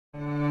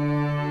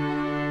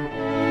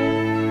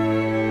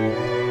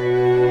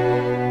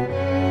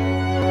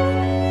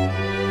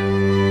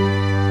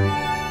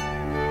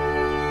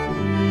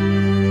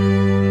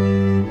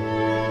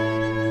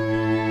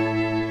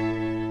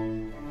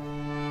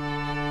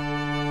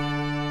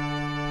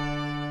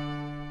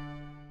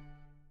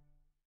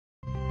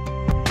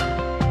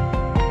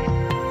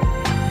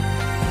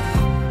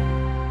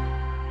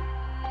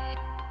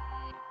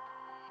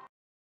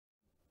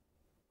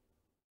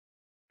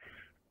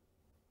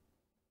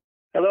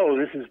Hello,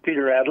 this is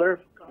Peter Adler.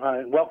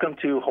 Welcome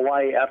to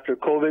Hawaii After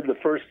COVID, the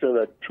first of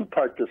a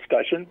two-part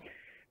discussion.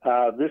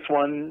 This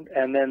one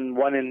and then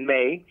one in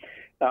May.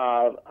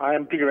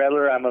 I'm Peter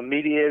Adler. I'm a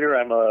mediator.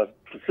 I'm a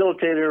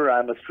facilitator.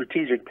 I'm a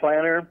strategic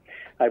planner.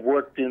 I've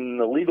worked in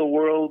the legal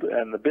world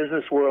and the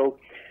business world,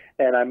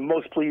 and I'm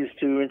most pleased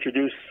to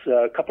introduce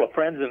a couple of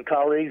friends and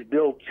colleagues.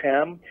 Bill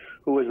Tam,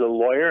 who is a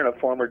lawyer and a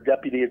former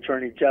Deputy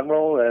Attorney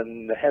General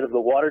and the head of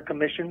the Water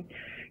Commission.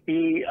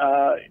 He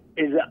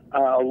is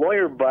a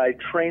lawyer by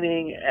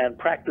training and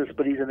practice,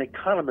 but he's an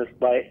economist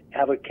by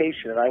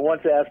avocation. And I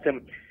once asked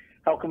him,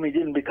 how come he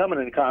didn't become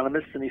an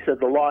economist? And he said,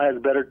 the law has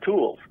better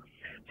tools.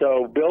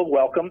 So, Bill,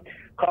 welcome.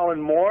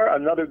 Colin Moore,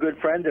 another good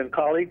friend and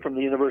colleague from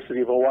the University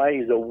of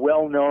Hawaii. He's a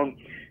well-known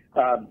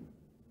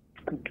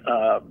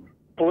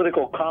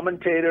political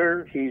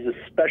commentator. He's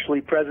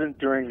especially present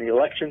during the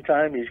election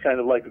time. He's kind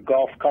of like a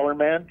golf color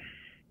man.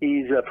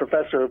 He's a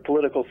professor of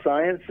political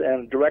science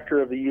and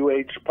director of the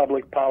UH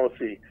Public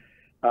Policy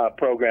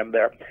program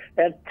there.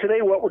 And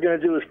today what we're going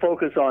to do is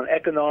focus on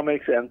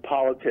economics and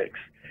politics.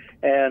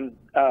 And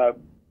a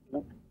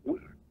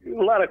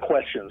lot of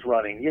questions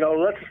running. You know,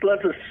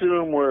 let's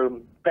assume we're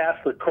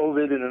past the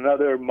COVID in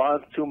another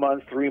month, 2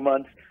 months, 3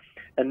 months,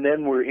 and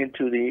then we're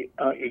into the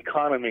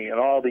economy and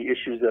all the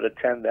issues that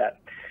attend that.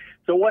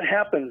 So what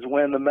happens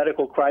when the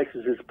medical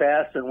crisis is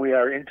past and we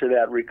are into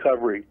that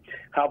recovery?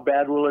 How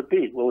bad will it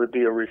be? Will it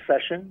be a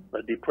recession,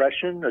 a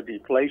depression, a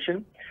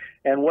deflation?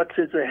 And what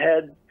sits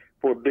ahead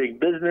for big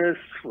business,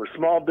 for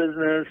small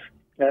business,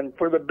 and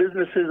for the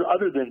businesses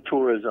other than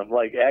tourism,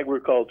 like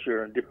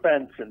agriculture and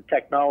defense and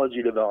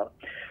technology development?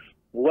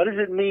 What does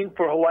it mean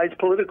for Hawaii's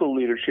political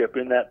leadership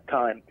in that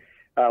time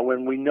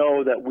when we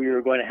know that we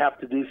are going to have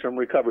to do some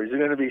recovery? Is it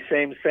going to be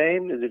same?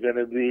 Is it going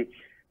to be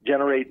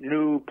generate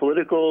new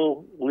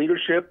political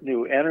leadership,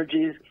 new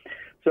energies?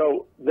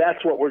 So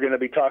that's what we're going to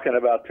be talking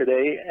about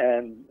today.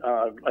 And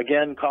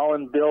again,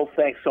 Colin, Bill,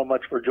 thanks so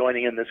much for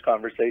joining in this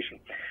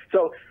conversation.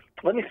 So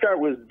let me start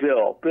with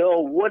Bill.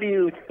 Bill, what are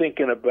you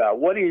thinking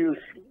about? What are you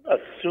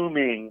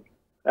assuming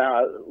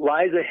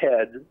lies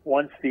ahead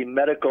once the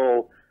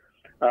medical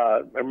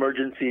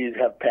emergencies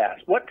have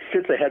passed? What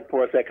sits ahead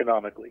for us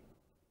economically?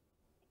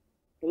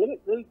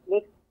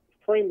 Let's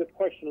frame the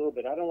question a little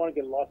bit. I don't want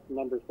to get lost in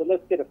numbers, but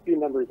let's get a few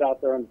numbers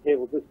out there on the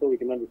table just so we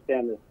can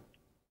understand this.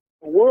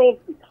 The world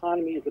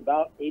economy is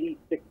about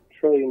 $86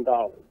 trillion.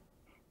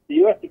 The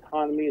U.S.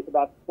 economy is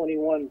about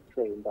 $21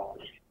 trillion.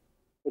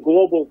 The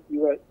global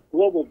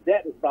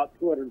debt is about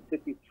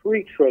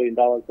 $253 trillion.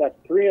 That's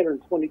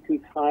 322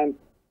 times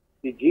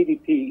the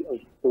GDP of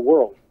the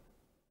world.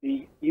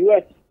 The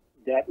U.S.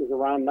 debt is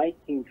around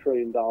 $19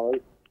 trillion,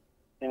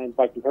 and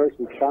by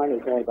comparison, China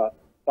is only about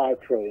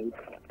 $5 trillion.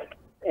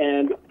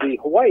 And the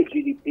Hawaii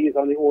GDP is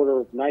on the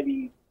order of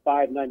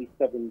 95,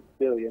 97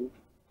 billion.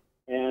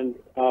 And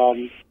our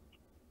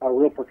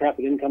real per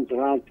capita income is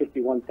around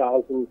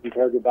 51,000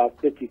 compared to about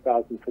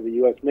 50,000 for the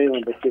U.S.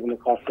 mainland, but given the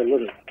cost of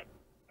living.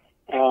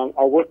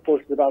 Our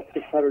workforce is about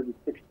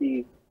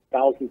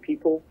 660,000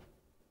 people.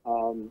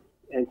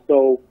 And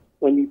so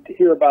when you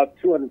hear about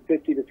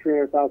 250 to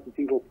 300,000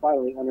 people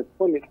filing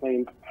unemployment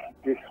claims,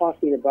 you're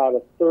talking about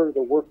a third of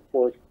the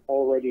workforce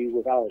already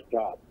without a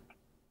job.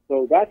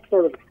 So that's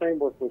sort of the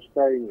framework we're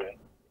starting with.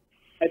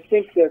 I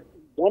think that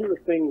one of the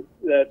things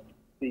that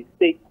the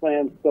state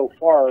plans so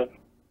far,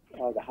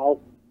 the House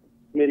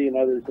Committee and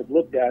others have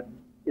looked at,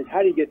 is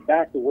how do you get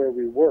back to where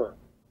we were?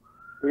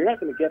 We're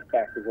not going to get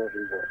back to where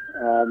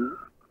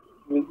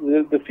we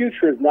were. The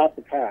future is not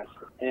the past,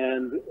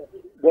 and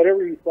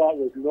whatever you thought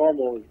was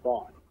normal is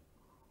gone.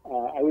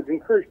 I would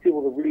encourage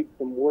people to read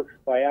some works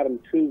by Adam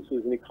Tooze,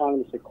 who's an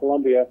economist at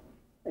Columbia,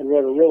 and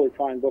wrote a really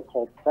fine book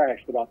called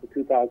Crashed about the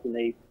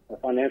 2008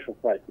 financial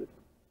crisis.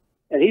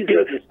 And he's give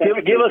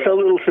us a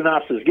little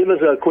synopsis. Give us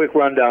a quick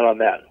rundown on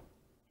that.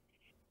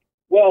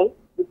 Well,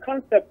 the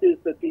concept is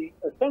that the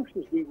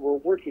assumptions we were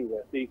working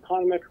with, the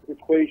econometric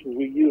equations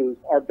we use,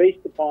 are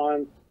based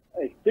upon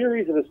a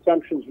series of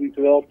assumptions we've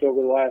developed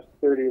over the last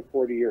 30 or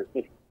 40 years,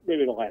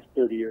 maybe the last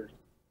 30 years.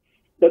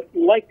 But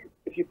like,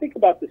 if you think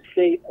about the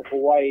state of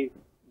Hawaii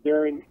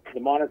during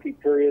the monarchy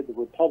period, the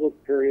republic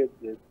period,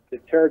 the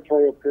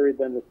territorial period,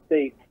 then the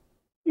state,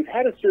 we've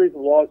had a series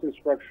of laws and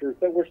structures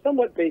that were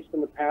somewhat based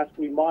on the past.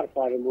 We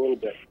modified them a little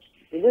bit.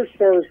 And we're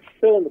sort of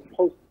still in the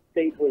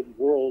post-statehood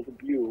world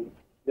view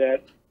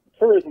that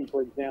tourism,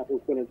 for example,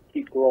 is going to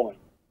keep growing.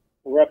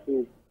 We're up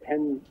to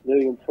 10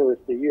 million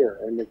tourists a year,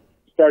 and it's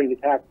starting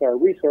to tax our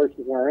resources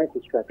and our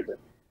infrastructure,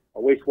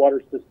 our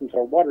wastewater systems,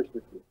 our water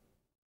systems.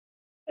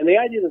 And the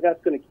idea that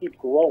that's going to keep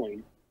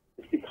growing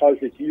is because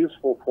it's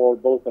useful for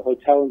both the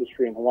hotel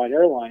industry and Hawaiian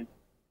Airlines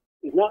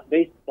is not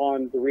based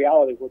on the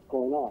reality of what's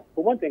going on.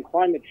 For one thing,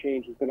 climate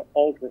change is going to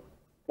alter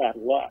that a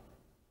lot.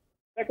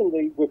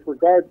 Secondly, with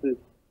regard to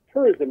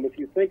tourism, if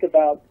you think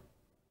about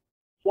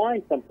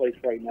flying someplace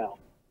right now,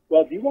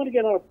 well, do you want to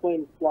get on a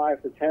plane and fly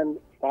for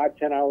 5,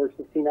 10 hours,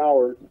 15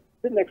 hours,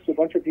 sit next to a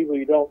bunch of people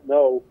you don't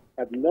know,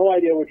 have no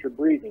idea what you're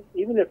breathing,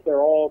 even if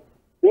they're all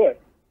good,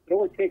 it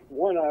only takes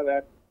one out of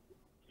that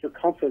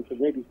circumference of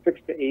maybe 6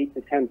 to 8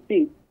 to 10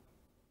 feet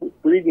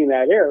breathing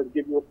that air to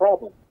give you a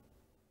problem.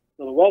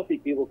 So the wealthy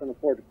people can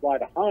afford to fly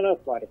to Hana,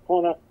 fly to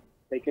Kona.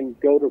 They can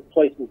go to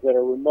places that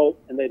are remote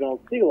and they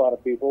don't see a lot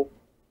of people.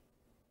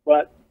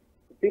 But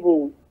the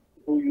people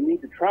who you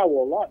need to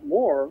travel a lot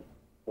more,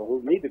 or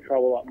who need to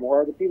travel a lot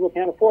more, are the people who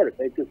can't afford it.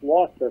 They've just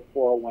lost their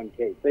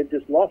 401k. They've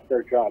just lost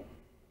their jobs.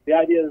 The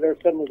idea that they're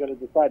suddenly going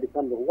to decide to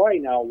come to Hawaii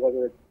now,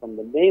 whether it's from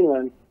the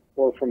mainland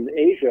or from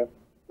Asia,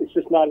 it's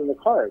just not in the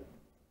cards.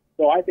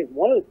 So I think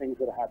one of the things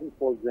that happens,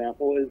 for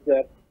example, is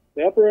that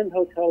the upper-end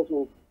hotels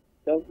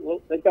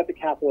they've got the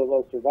capital,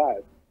 they'll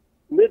survive.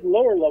 Mid and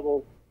lower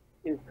level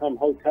income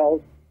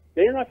hotels,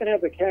 they're not going to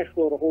have the cash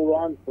flow to hold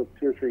on for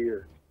 2 or 3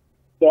 years.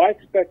 So I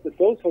expect that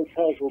those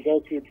hotels will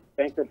go through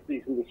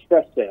bankruptcies and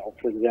distress sales,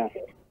 for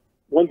example.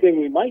 One thing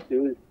we might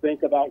do is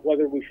think about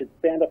whether we should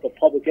stand up a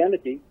public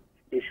entity,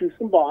 issue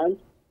some bonds,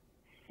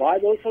 buy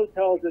those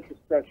hotels at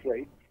distress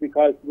rates,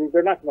 because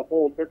they're not going to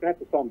hold, they're going to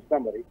have to sell them to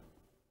somebody.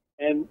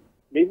 And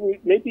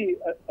maybe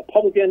a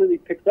public entity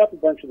picks up a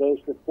bunch of those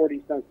for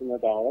 40 cents on the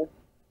dollar,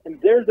 and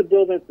there's the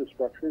build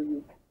infrastructure.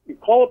 You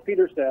call up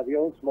Peter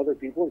Savio and some other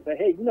people and say,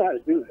 hey, you know how to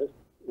do this.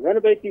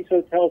 Renovate these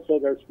hotels so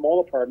they're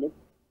small apartments,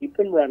 keep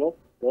them rental,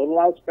 don't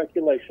allow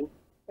speculation,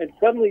 and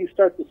suddenly you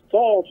start to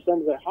solve some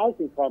of the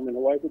housing problem in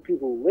Hawaii for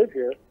people who live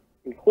here,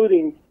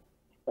 including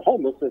the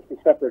homeless. It's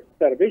a separate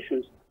set of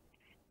issues.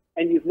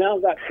 And you've now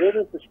got build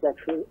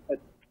infrastructure at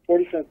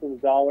 40 cents on the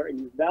dollar, and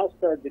you've now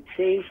started to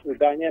change the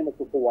dynamic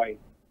of Hawaii.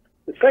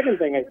 The second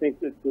thing I think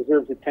that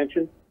deserves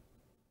attention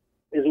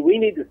is we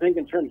need to think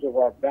in terms of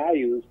our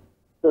values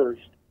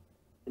first,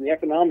 and the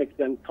economics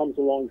then comes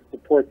along to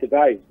support the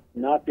values,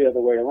 not the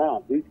other way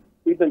around.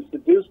 We've been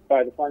seduced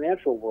by the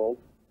financial world,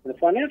 and the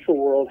financial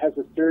world has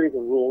a series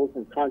of rules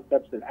and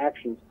concepts and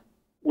actions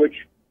which,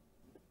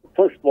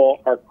 first of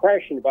all, are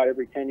crashing about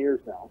every 10 years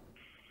now,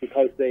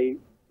 because they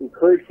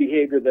encourage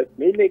behavior that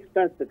may make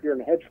sense if you're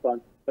in a hedge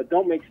fund, but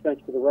don't make sense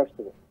for the rest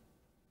of us.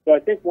 So I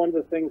think one of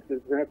the things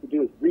that we're going to have to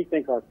do is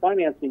rethink our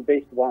financing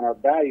based upon our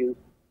values,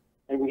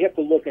 and we have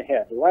to look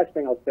ahead. The last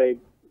thing I'll say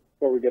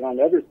before we get on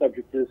to other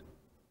subjects is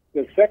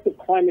the effect of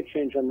climate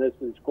change on this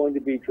is going to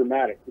be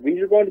dramatic.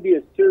 These are going to be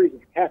a series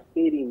of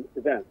cascading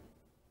events.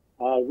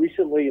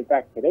 Recently, in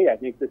fact today, I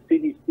think the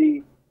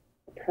CDC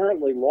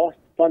apparently lost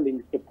funding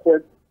to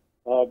support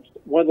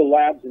one of the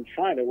labs in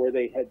China where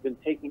they had been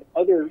taking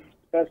other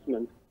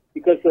specimens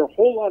because there are a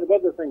whole lot of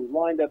other things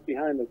lined up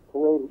behind the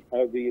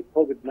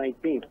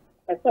COVID-19.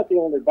 That's not the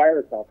only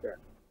virus out there.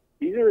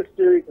 These are a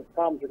series of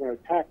problems that are going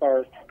to attack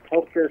our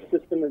healthcare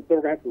system, and so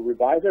we're going to have to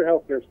revise our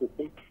healthcare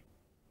system.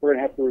 We're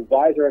going to have to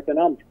revise our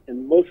economics,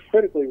 and most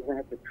critically, we're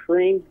going to have to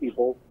train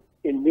people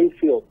in new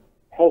fields.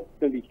 Health is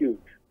going to be huge.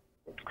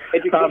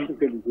 Education is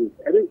going to be huge.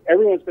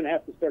 Everyone's going to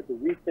have to start to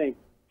rethink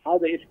how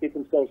they educate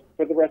themselves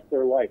for the rest of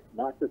their life,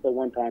 not just a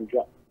one-time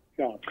job.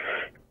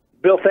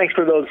 Bill, thanks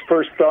for those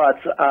first thoughts.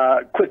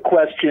 Quick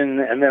question,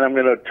 and then I'm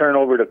going to turn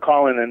over to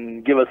Colin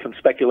and give us some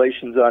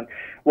speculations on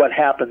what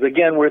happens.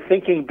 Again, we're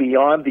thinking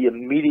beyond the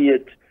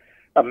immediate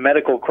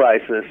medical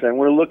crisis, and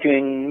we're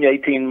looking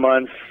 18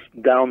 months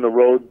down the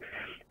road.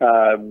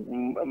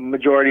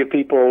 Majority of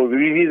people,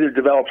 we've either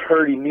developed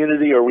herd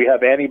immunity or we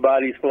have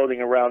antibodies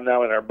floating around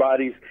now in our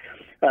bodies.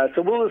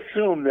 So we'll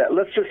assume that,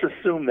 let's just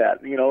assume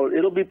that,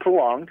 it'll be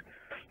prolonged.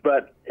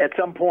 But at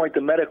some point,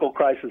 the medical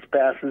crisis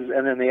passes,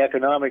 and then the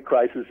economic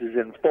crisis is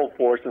in full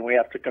force, and we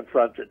have to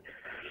confront it.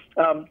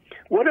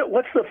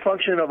 What's the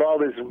function of all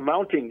this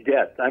mounting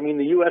debt? I mean,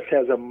 the U.S.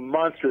 has a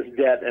monstrous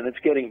debt, and it's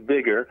getting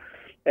bigger.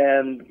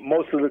 And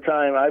most of the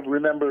time, I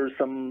remember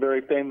some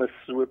very famous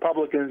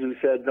Republicans who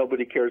said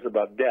nobody cares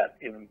about debt.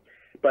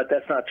 But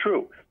that's not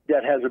true.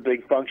 Debt has a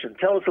big function.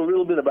 Tell us a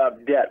little bit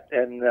about debt,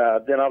 and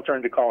then I'll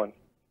turn to Colin.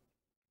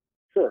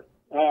 Sure.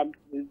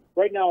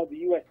 Right now, the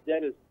U.S.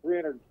 debt is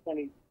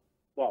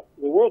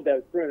the world debt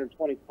is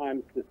 320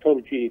 times the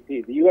total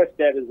GDP. The U.S.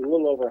 debt is a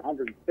little over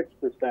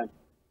 106%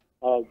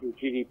 of the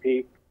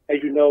GDP. As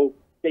you know,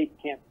 states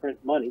can't print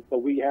money, so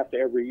we have to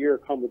every year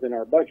come within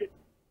our budget.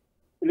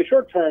 In the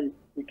short term,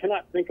 we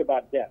cannot think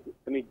about debt.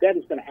 I mean, debt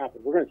is going to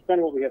happen. We're going to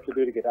spend what we have to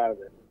do to get out of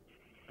it.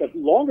 The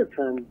longer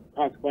term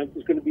consequence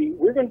is going to be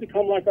we're going to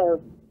become like our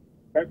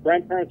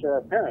grandparents or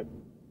our parents.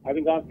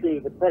 Having gone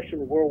through the Depression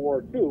and World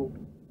War II,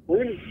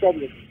 we're going to discover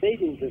that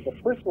savings as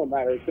a personal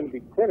matter is going to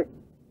be critical.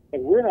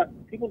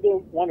 And people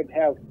don't want to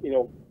have,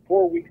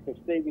 4 weeks of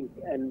savings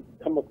and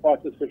come across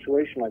a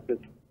situation like this.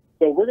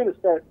 So we're going to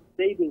start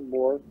saving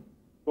more,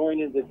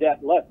 going into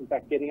debt less, in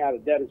fact, getting out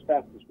of debt as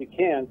fast as we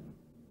can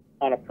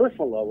on a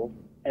personal level.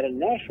 At a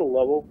national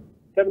level,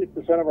 70%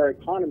 of our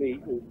economy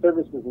is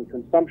services and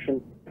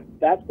consumption.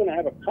 That's going to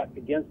have a cut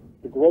against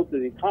the growth of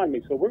the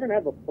economy. So we're going to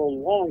have a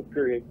prolonged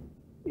period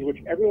in which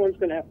everyone's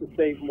going to have to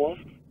save more.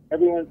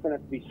 Everyone's going to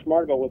have to be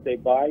smart about what they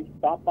buy.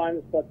 Stop buying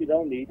the stuff you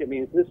don't need. I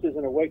mean, if this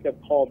isn't a wake-up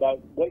call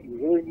about what you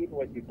really need and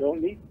what you don't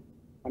need,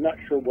 I'm not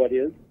sure what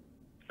is.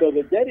 So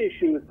the debt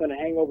issue is going to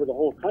hang over the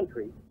whole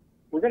country.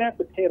 We're going to have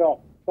to pay it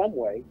off some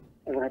way,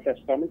 and we're going to have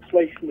some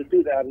inflation to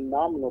do that in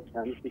nominal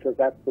terms because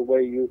that's the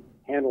way you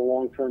handle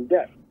long-term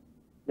debt.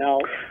 Now,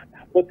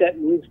 what that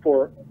means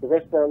for the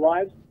rest of our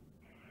lives,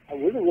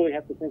 we're going to really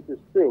have to think this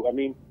through. I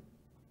mean,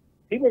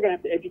 people are going to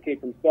have to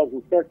educate themselves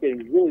and start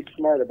getting really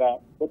smart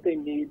about what they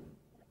need,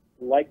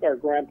 like our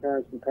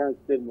grandparents and parents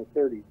did in the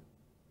 30s.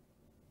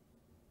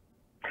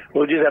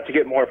 We'll just have to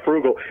get more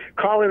frugal.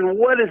 Colin,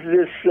 what is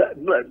this?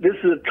 This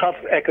is a tough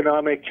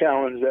economic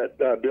challenge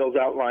that Bill's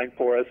outlined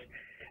for us,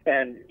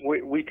 and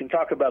we can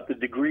talk about the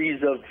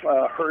degrees of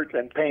hurt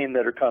and pain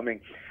that are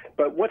coming.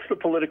 But what's the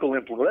political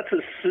implication? Let's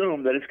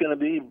assume that it's going to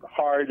be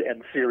hard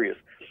and serious.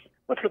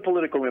 What's the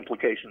political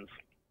implications?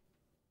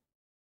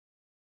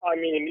 I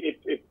mean,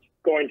 it's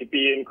going to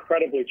be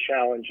incredibly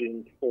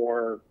challenging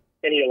for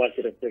any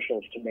elected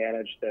officials to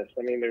manage this.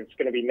 I mean, there's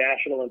going to be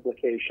national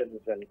implications,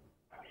 and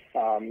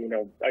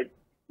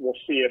we'll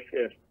see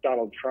if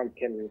Donald Trump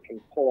can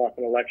pull off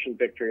an election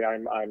victory.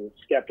 I'm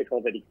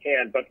skeptical that he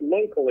can, but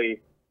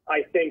locally,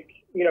 I think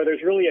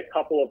there's really a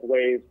couple of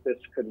ways this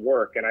could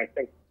work, and I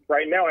think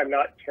right now I'm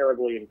not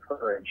terribly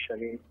encouraged. I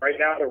mean, right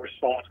now the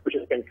response, which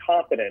has been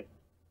confident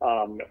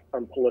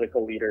from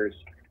political leaders,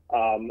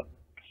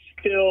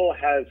 still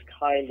has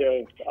kind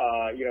of,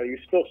 you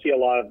still see a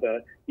lot of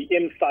the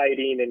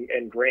infighting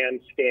and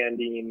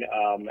grandstanding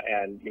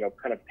and,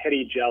 kind of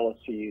petty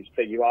jealousies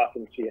that you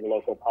often see in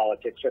local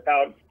politics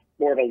without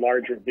more of a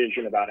larger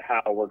vision about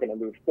how we're going to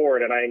move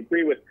forward. And I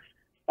agree with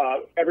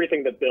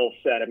everything that Bill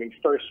said. I mean,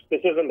 first,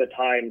 this isn't the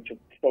time to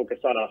focus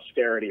on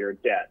austerity or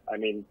debt. I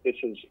mean,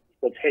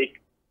 will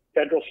take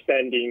federal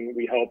spending,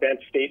 we hope, and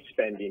state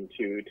spending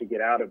to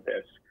get out of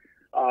this.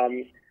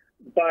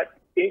 But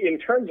in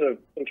terms of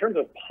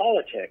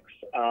politics,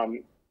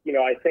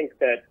 I think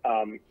that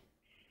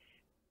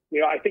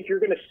I think you're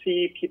going to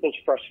see people's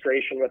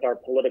frustration with our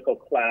political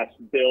class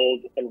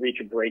build and reach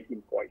a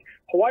breaking point.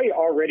 Hawaii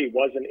already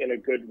wasn't in a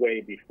good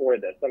way before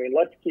this. I mean,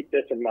 let's keep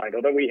this in mind.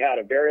 Although we had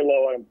a very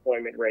low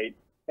unemployment rate,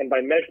 and by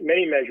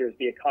many measures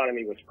the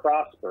economy was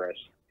prosperous,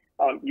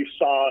 you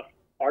saw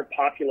our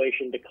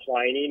population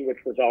declining, which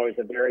was always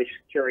a very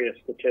curious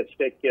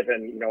statistic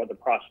given the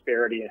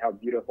prosperity and how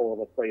beautiful of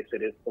a place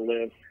it is to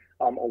live.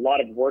 A lot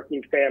of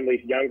working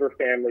families, younger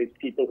families,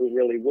 people who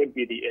really would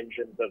be the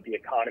engines of the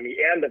economy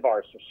and of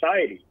our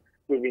society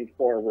moving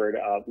forward,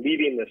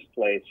 leaving this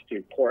place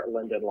to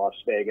Portland and Las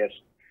Vegas.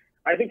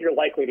 I think you're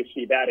likely to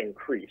see that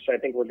increase. I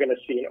think we're going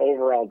to see an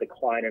overall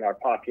decline in our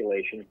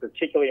population,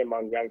 particularly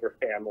among younger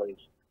families,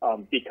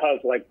 because,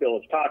 like Bill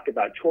has talked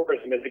about,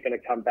 tourism isn't going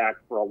to come back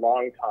for a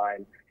long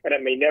time, and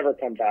it may never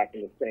come back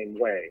in the same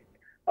way.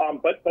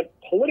 But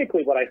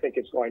politically, what I think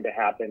is going to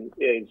happen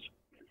is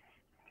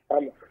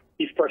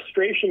the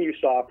frustration you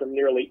saw from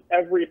nearly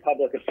every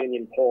public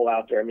opinion poll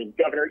out there. I mean,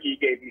 Governor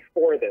Ige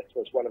before this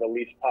was one of the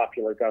least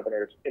popular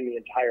governors in the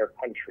entire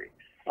country.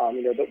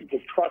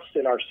 The trust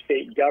in our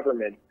state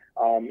government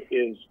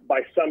is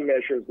by some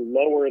measures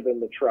lower than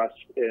the trust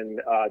in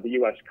the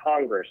U.S.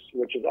 Congress,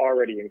 which is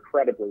already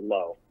incredibly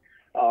low.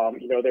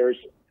 There's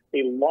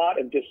a lot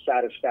of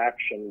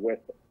dissatisfaction with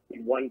the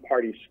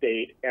one-party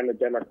state and the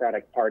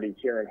Democratic Party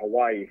here in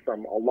Hawaii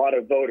from a lot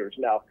of voters.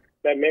 Now,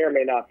 that may or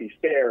may not be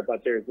fair,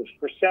 but there's this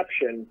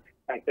perception,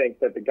 I think,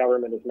 that the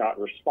government is not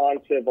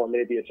responsive, or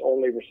maybe it's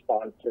only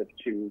responsive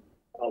to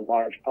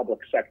large public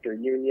sector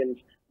unions.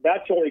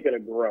 That's only going to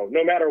grow,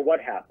 no matter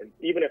what happens.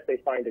 Even if they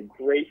find a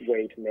great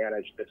way to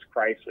manage this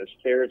crisis,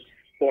 there's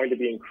going to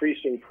be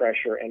increasing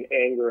pressure and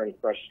anger and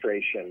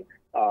frustration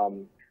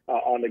on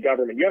the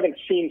government. You haven't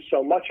seen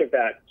so much of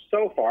that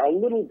so far, a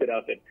little bit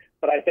of it,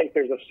 but I think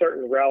there's a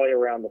certain rally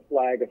around the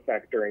flag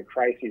effect during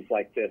crises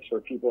like this,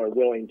 where people are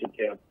willing to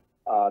give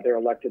their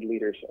elected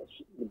leaders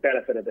the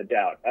benefit of the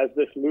doubt. As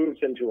this moves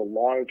into a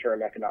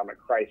long-term economic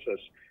crisis,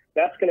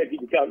 that's going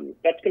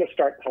to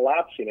start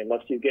collapsing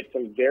unless you get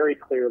some very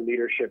clear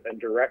leadership and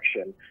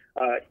direction,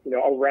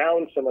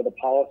 around some of the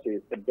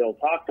policies that Bill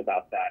talked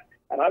about that.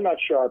 And I'm not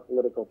sure our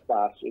political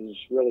class is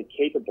really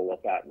capable of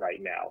that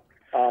right now.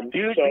 Colin,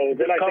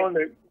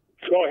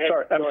 go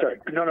ahead. Sorry.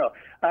 No.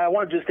 I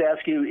want to just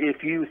ask you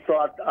if you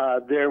thought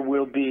there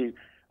will be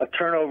a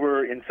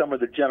turnover in some of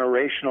the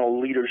generational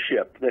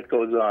leadership that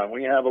goes on.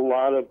 We have a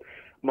lot of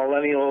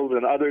millennials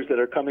and others that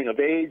are coming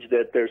of age,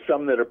 that there's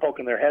some that are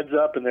poking their heads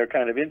up and they're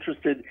kind of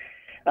interested.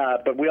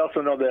 But we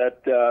also know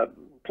that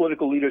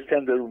political leaders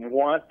tend to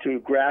want to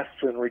grasp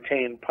and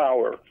retain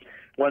power,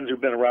 ones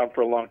who've been around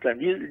for a long time.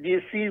 Do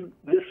you see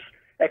this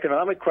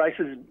economic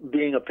crisis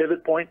being a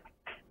pivot point?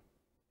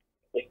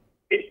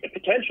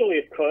 Potentially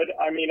it could.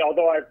 I mean,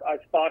 although I've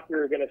thought we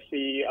were going to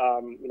see,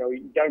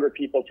 younger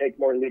people take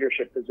more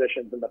leadership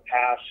positions in the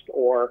past,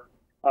 or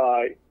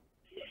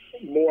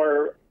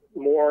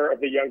more of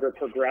the younger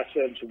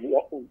progressives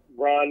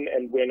run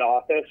and win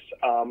office.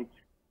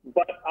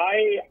 But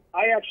I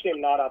actually am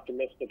not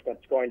optimistic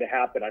that's going to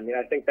happen. I mean,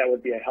 I think that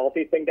would be a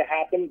healthy thing to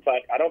happen,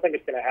 but I don't think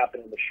it's going to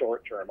happen in the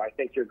short term. I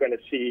think you're going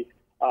to see,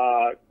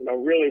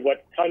 really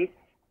what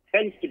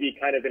tends to be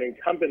kind of an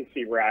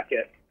incumbency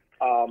racket.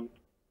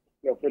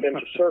 For them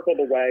to circle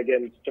the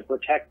wagons, to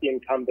protect the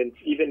incumbents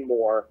even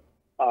more,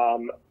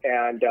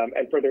 and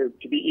for there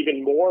to be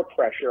even more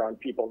pressure on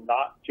people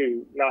not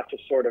to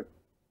sort of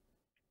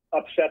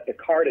upset the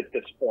cart at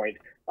this point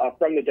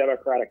from the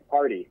Democratic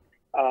Party.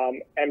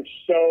 And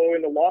so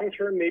in the long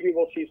term, maybe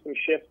we'll see some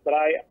shifts, but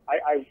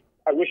I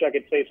wish I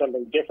could say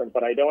something different,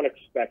 but I don't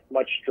expect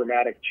much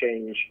dramatic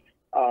change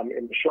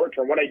in the short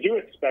term. What I do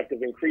expect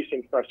is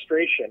increasing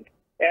frustration.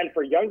 And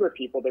for younger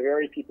people, the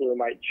very people who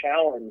might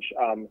challenge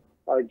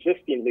our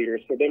existing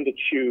leaders, for them to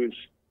choose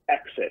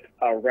exit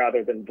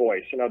rather than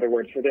voice. In other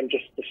words, for them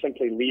just to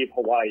simply leave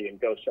Hawaii and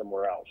go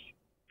somewhere else.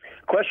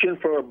 Question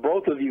for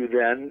both of you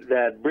then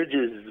that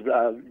bridges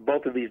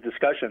both of these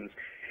discussions.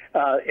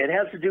 It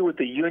has to do with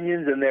the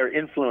unions and their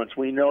influence.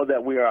 We know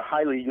that we are a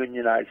highly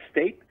unionized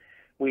state.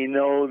 We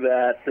know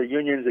that the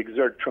unions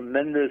exert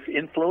tremendous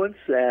influence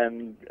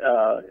and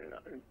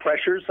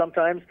pressure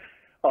sometimes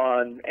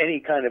on any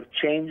kind of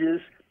changes.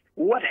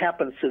 What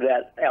happens to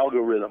that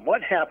algorithm?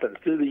 What happens?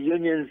 Do the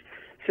unions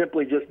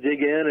simply just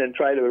dig in and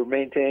try to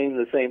maintain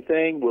the same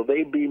thing? Will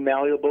they be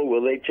malleable?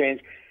 Will they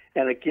change?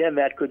 And again,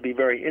 that could be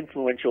very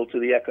influential to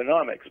the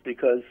economics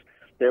because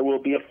there will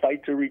be a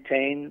fight to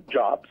retain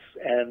jobs,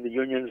 and the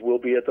unions will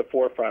be at the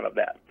forefront of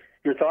that.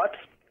 Your thoughts?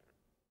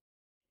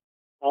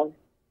 Bill?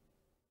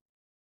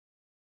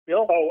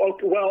 Oh,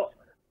 okay. Well,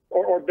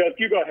 or Bill,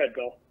 you go ahead,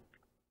 Bill.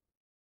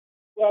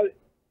 Well,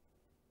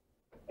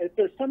 if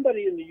there's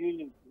somebody in the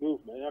union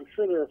movement, and I'm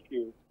sure there are a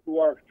few, who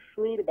are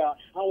shrewd about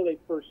how they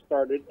first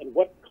started and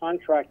what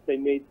contract they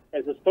made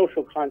as a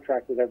social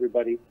contract with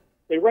everybody,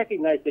 they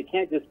recognize they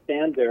can't just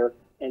stand there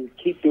and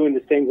keep doing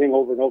the same thing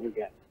over and over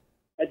again.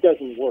 That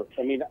doesn't work.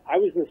 I mean, I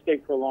was in the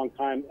state for a long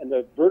time, and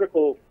the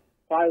vertical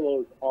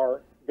silos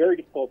are very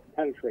difficult to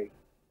penetrate.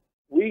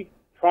 We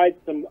tried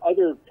some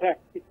other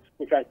tactics,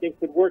 which I think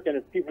could work, and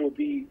if people would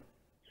be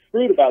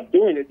shrewd about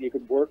doing it, it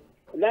could work,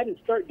 and that is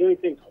start doing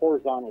things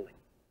horizontally.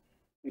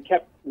 We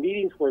kept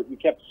meetings where we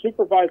kept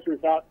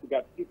supervisors out. We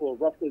got people at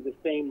roughly the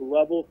same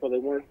level, so they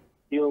weren't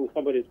dealing with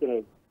somebody who's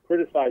going to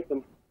criticize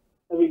them.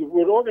 And we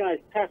would organize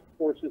task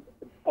forces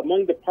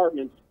among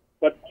departments,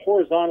 but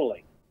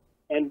horizontally.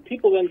 And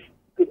people then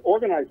could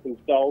organize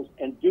themselves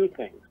and do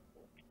things.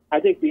 I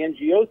think the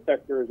NGO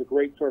sector is a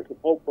great source of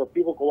hope where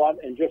people go out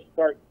and just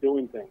start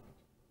doing things.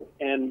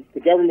 And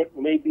the government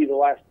may be the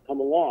last to come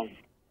along.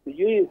 The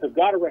unions have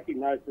got to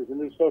recognize there's a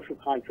new social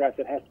contract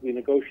that has to be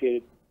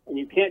negotiated. And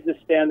you can't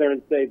just stand there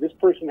and say, this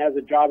person has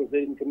a job if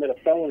they didn't commit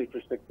a felony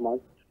for 6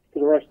 months for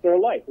the rest of their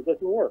life. It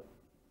doesn't work.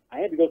 I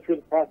had to go through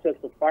the process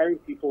of firing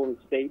people in the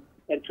state,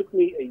 and it took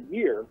me a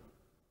year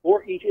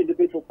for each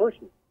individual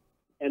person.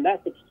 And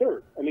that's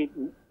absurd. I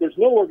mean, there's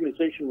no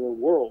organization in the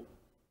world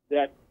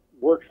that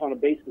works on a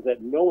basis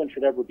that no one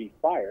should ever be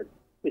fired.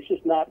 It's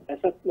just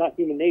that's not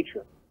human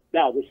nature.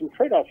 Now, there's some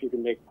trade-offs you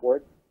can make for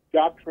it.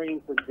 Job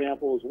training, for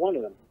example, is one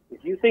of them.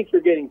 If you think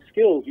you're getting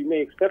skills, you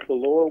may accept a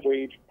lower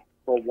wage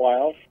for a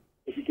while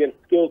if you get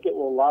skills that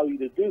will allow you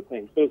to do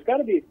things. So there's got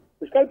to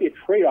be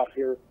a trade-off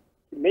here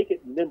to make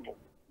it nimble.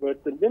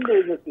 But the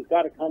nimbleness has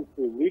got to come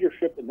through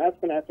leadership, and that's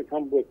going to have to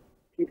come with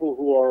people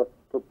who are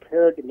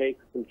prepared to make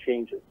some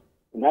changes.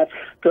 And that's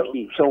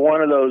key. So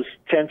one of those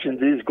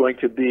tensions is going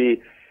to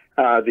be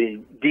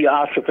the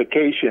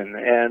de-ossification,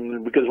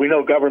 and because we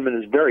know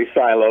government is very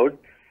siloed,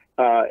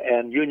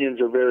 and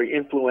unions are very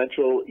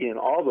influential in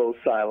all those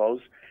silos,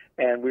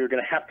 and we're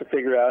going to have to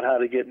figure out how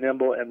to get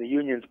nimble, and the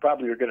unions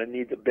probably are going to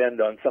need to bend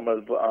on some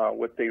of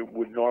what they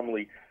would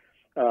normally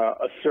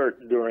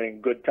assert during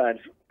good times.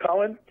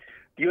 Colin,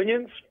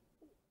 unions,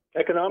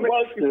 economics,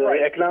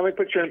 right. Economic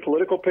picture and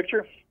political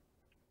picture?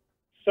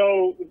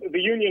 So the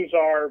unions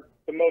are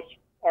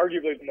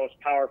arguably the most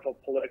powerful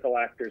political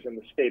actors in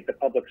the state, the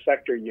public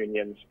sector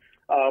unions.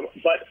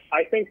 But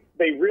I think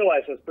they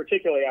realize this,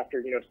 particularly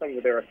after some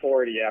of their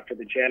authority after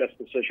the Janus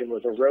decision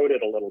was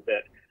eroded a little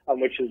bit,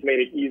 which has made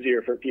it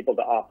easier for people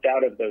to opt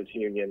out of those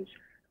unions.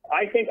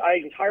 I think I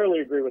entirely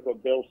agree with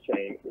what Bill's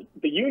saying.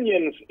 The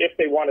unions, if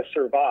they want to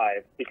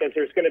survive, because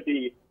there's going to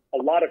be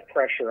a lot of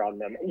pressure on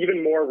them,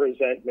 even more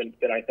resentment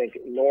than I think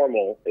is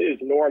normal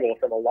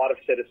from a lot of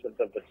citizens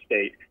of the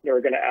state. Are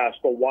going to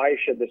ask, well, why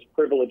should this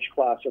privileged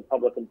class of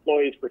public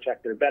employees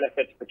protect their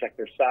benefits, protect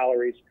their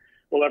salaries,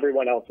 while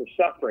everyone else is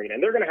suffering?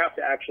 And they're going to have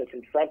to actually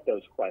confront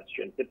those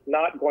questions. It's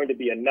not going to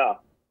be enough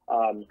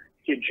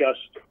to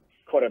just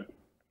kind of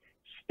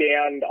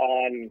stand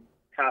on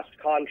past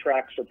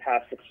contracts or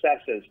past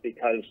successes,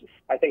 because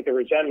I think the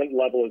resentment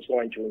level is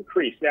going to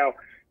increase. Now,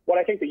 what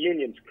I think the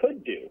unions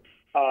could do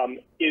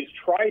is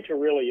try to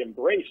really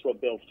embrace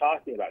what Bill's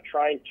talking about,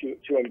 trying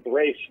to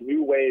embrace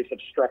new ways of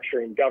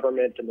structuring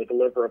government and the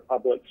delivery of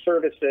public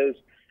services,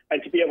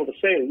 and to be able to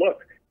say,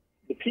 look,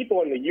 the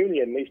people in the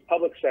union, these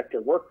public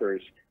sector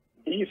workers,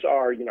 these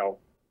are,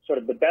 sort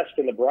of the best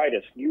and the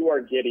brightest. You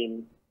are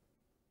getting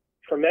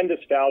tremendous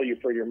value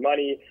for your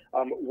money.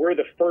 We're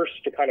the first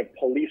to kind of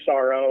police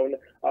our own.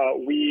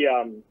 We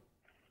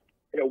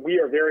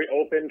are very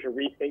open to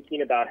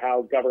rethinking about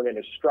how government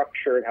is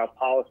structured, how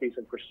policies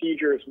and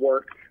procedures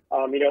work.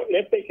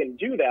 If they can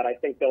do that, I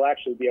think they'll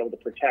actually be able to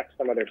protect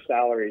some of their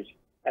salaries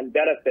and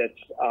benefits,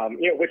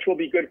 which will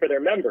be good for their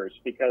members,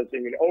 because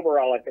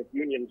overall, I think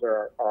unions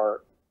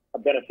are a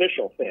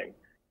beneficial thing.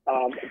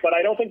 But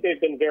I don't think they've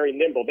been very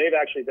nimble. They've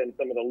actually been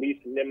some of the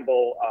least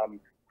nimble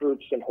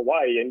groups in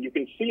Hawaii, and you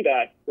can see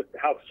that with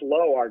how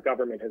slow our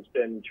government has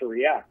been to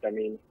react. I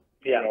mean,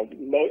 yeah.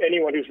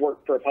 Anyone who's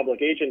worked for a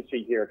public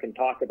agency here can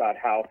talk about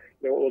how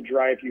it will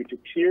drive you to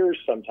tears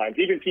sometimes.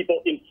 Even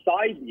people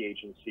inside the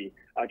agency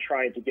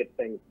trying to get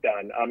things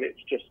done.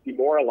 It's just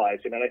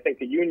demoralizing. And I think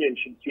the union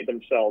should see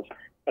themselves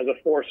as a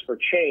force for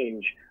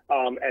change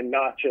and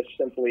not just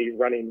simply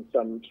running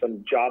some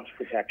jobs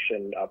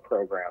protection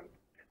program.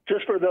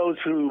 Just for those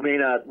who may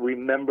not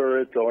remember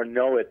it or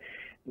know it,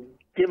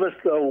 give us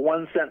the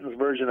one-sentence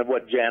version of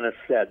what Janice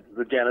said,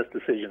 the Janice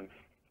decision.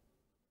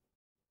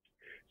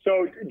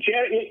 So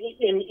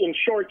in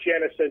short,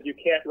 Janice says you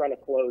can't run a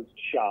closed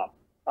shop.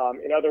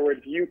 In other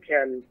words, you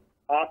can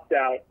opt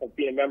out of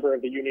being a member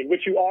of the union,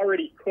 which you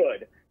already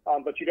could,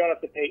 but you don't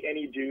have to pay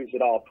any dues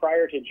at all.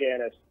 Prior to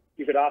Janice,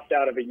 you could opt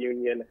out of a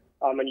union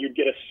and you'd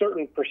get a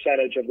certain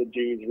percentage of the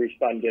dues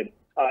refunded.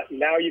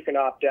 Now you can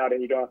opt out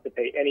and you don't have to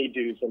pay any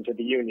dues into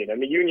the union.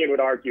 And the union would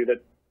argue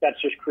that that's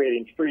just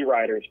creating free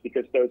riders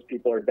because those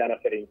people are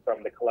benefiting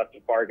from the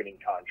collective bargaining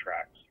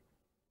contracts.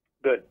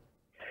 Good.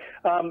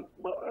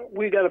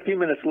 We've got a few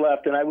minutes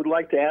left, and I would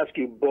like to ask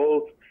you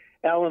both,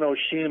 Alan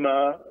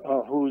Oshima,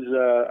 who's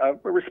a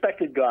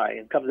respected guy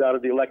and comes out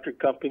of the electric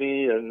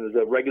company and is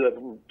a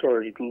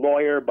regulatory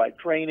lawyer by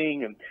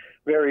training and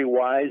very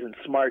wise and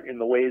smart in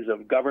the ways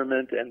of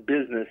government and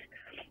business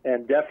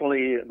and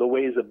definitely the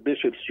ways of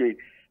Bishop Street.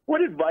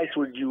 What advice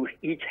would you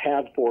each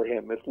have for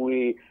him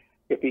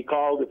if he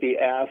called, if he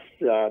asked,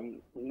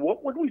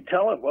 what would we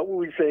tell him? What would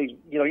we say?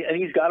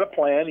 And he's got a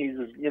plan. He's,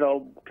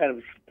 kind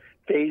of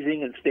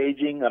phasing and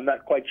staging. I'm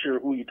not quite sure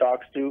who he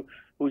talks to,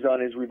 who's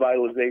on his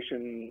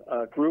revitalization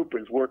group,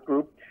 his work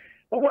group.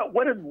 But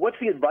what's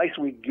the advice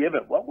we give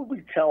him? What would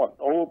we tell him?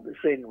 Oh,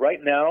 saying right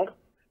now,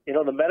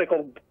 the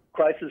medical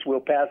crisis will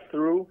pass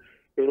through.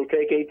 It'll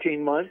take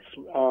 18 months,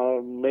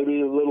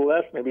 maybe a little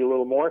less, maybe a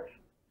little more.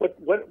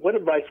 What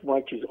advice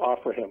might you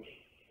offer him?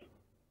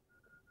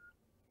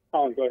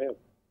 Colin, go ahead.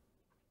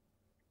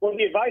 Well,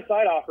 the advice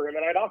I'd offer him,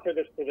 and I'd offer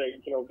this to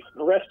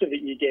the rest of the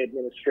EGA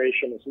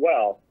administration as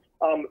well.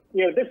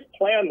 This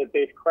plan that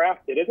they've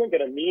crafted isn't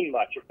going to mean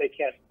much if they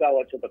can't sell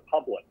it to the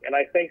public. And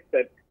I think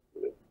that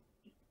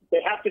they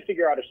have to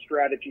figure out a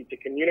strategy to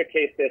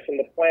communicate this, and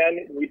the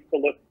plan needs to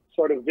look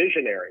sort of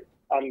visionary,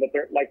 that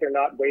they're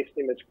not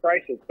wasting this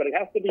crisis. But it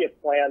has to be a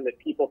plan that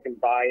people can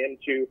buy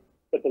into,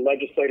 that the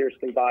legislators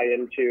can buy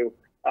into.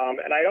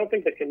 And I don't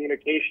think the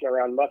communication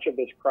around much of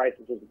this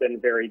crisis has been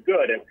very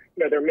good. And,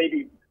 there may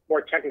be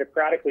more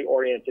technocratically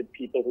oriented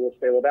people who will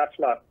say, well, that's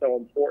not so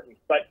important.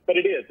 But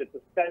it is. It's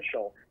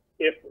essential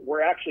if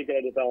we're actually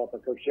going to develop a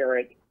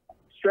coherent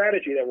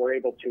strategy that we're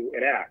able to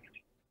enact.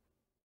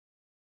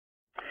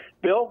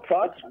 Bill,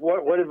 thoughts?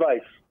 What advice?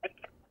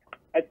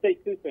 I'd say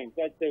two things.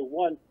 I'd say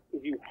one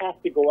is you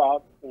have to go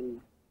out and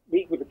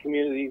meet with the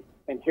community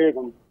and hear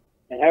them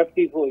and have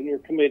people in your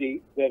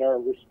committee that are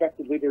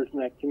respected leaders in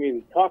that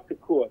community. Talk to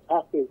Kua,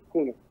 talk to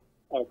Kuna,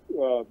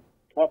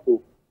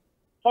 Tapu.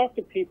 Talk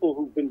to people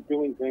who've been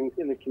doing things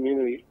in the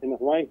community, in the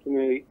Hawaiian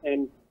community,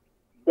 and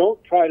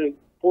don't try to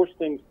force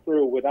things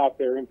through without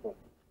their input.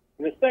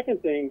 And the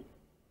second thing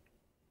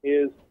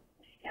is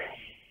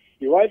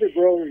you either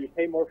grow or you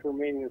pay more for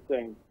remaining the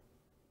same.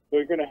 So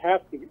you're going to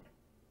have to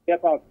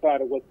step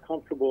outside of what's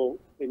comfortable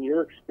in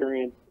your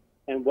experience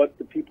and what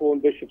the people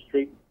in Bishop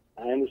Street,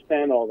 I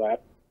understand all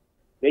that.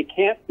 They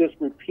can't just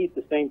repeat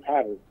the same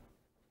patterns.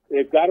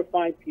 They've got to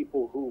find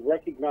people who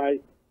recognize,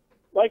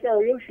 like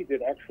Ariyoshi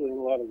did actually in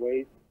a lot of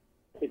ways,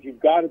 that you've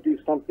got to do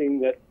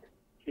something that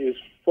is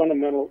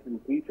fundamental and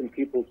deep in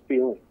people's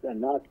feelings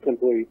and not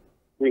simply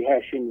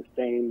rehashing the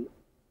same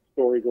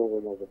stories over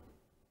and over.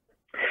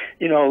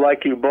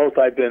 Like you both,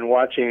 I've been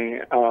watching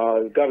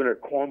Governor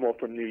Cuomo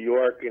from New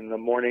York in the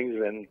mornings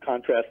and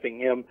contrasting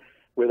him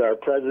with our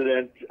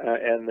president,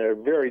 and they're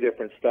very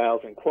different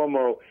styles. And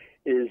Cuomo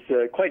is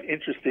quite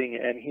interesting,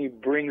 and he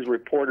brings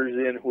reporters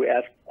in who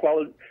ask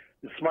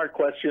smart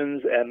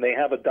questions, and they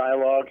have a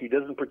dialogue. He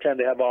doesn't pretend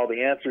to have all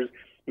the answers.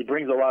 He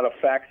brings a lot of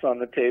facts on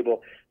the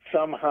table.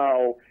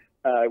 Somehow,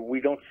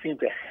 we don't seem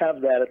to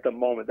have that at the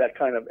moment, that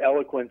kind of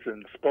eloquence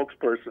and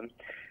spokesperson.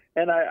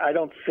 And I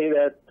don't say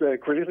that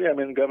critically. I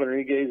mean, Governor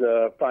Ige is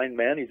a fine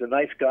man. He's a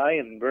nice guy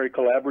and very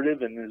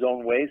collaborative in his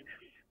own ways.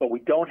 But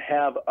we don't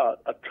have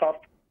a tough,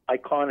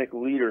 iconic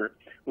leader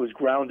who's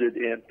grounded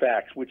in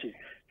facts, which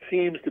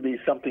seems to be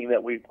something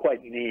that we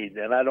quite need.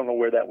 And I don't know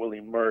where that will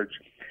emerge.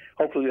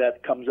 Hopefully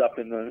that comes up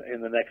in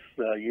the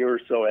next year or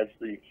so as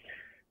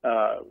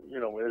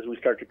as we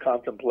start to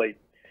contemplate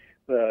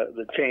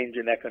the change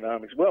in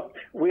economics. Well,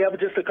 we have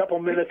just a couple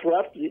minutes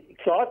left.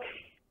 Thoughts?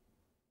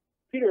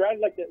 Peter, I'd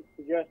like to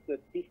suggest that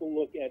people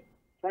look at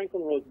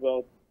Franklin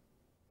Roosevelt's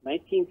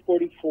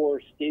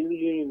 1944 State of the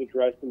Union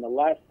address in the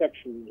last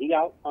section. He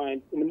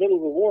outlined, in the middle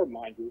of the war,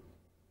 mind you,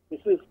 this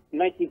is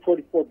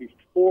 1944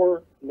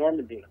 before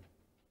Normandy,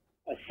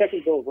 a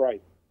second Bill of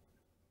Rights.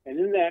 And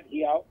in that,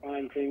 he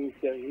outlined things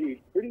that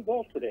read pretty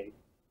well today.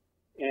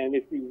 And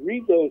if you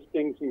read those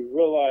things, you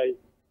realize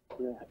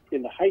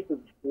in the height of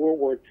World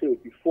War II,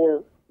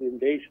 before the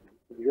invasion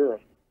of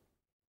Europe,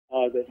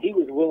 that he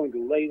was willing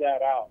to lay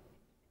that out.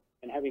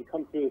 And having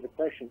come through the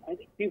Depression, I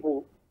think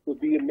people would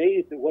be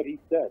amazed at what he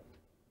said.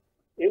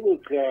 It was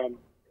a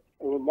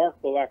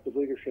remarkable act of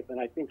leadership, and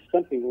I think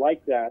something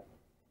like that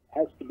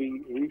has to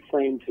be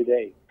reframed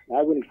today. And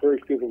I would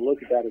encourage people to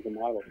look at that as a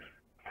model.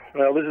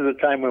 Well, this is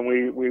a time when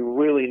we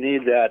really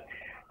need that.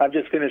 I've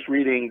just finished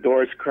reading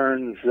Doris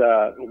Kearns'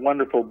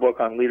 wonderful book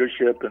on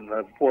leadership and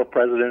the four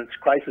presidents,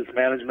 crisis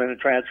management and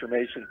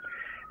transformation,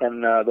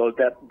 and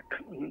that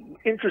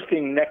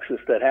interesting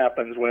nexus that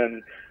happens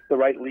when the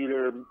right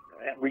leader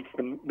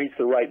meets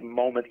the right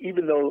moment.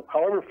 Even though,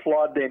 however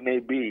flawed they may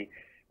be,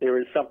 there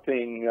is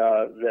something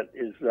that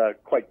is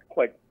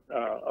quite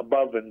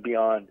above and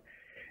beyond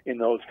in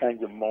those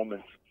kinds of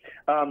moments.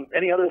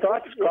 Any other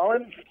thoughts,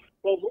 Colin?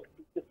 Well,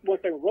 just one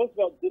thing.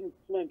 Roosevelt didn't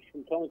flinch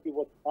from telling people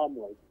what the problem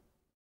was.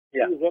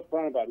 Yeah. He was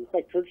upfront about it, just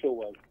like Churchill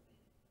was.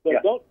 So yeah.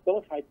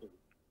 don't hide things.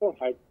 Don't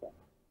hide stuff.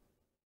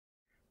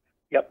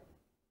 Yep.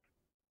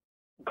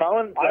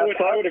 Colin, I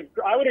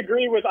would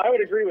agree with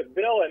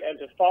Bill, and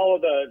to follow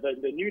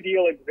the New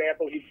Deal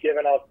example he's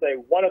given, I'll say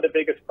one of the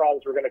biggest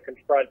problems we're going to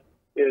confront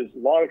is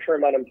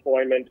long-term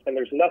unemployment, and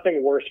there's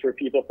nothing worse for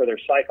people, for their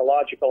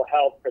psychological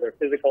health, for their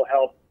physical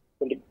health,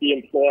 than to be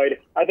employed.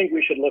 I think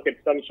we should look at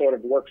some sort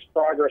of works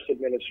progress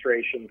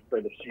administration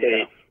for the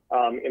state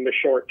in the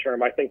short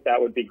term. I think that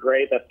would be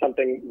great. That's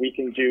something we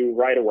can do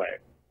right away.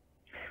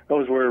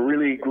 Those were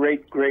really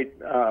great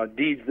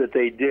deeds that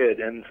they did,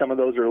 and some of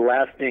those are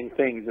lasting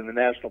things in the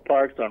national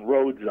parks, on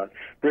roads, on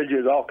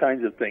bridges, all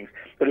kinds of things.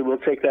 But it will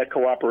take that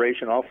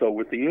cooperation also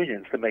with the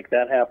unions to make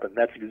that happen.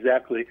 That's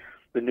exactly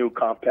the new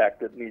compact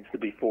that needs to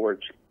be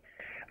forged.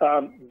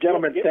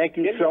 Gentlemen, thank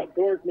you so much.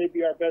 Outdoors may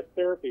be our best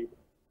therapy.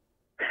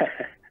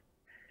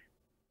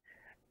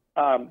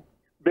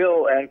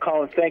 Bill and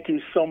Colin, thank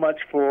you so much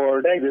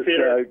for this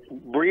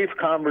brief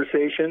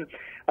conversation.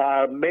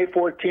 May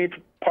 14th,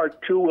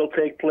 Part 2 will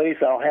take place.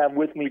 I'll have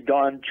with me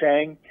Dawn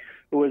Chang,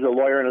 who is a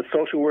lawyer and a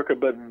social worker,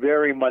 but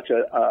very much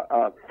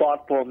a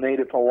thoughtful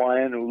Native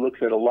Hawaiian who looks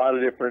at a lot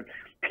of different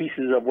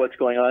pieces of what's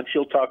going on.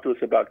 She'll talk to us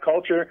about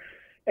culture.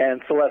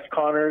 And Celeste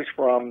Connors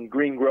from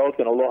Green Growth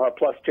and Aloha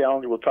Plus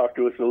Challenge will talk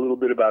to us a little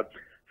bit about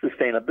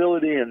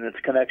sustainability and its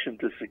connection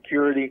to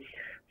security.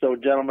 So,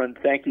 gentlemen,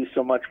 thank you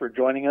so much for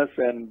joining us.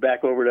 And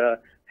back over to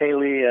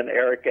Haley and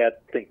Eric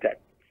at ThinkTech.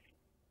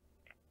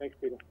 Thanks,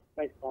 Peter.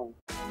 Thanks, Colin.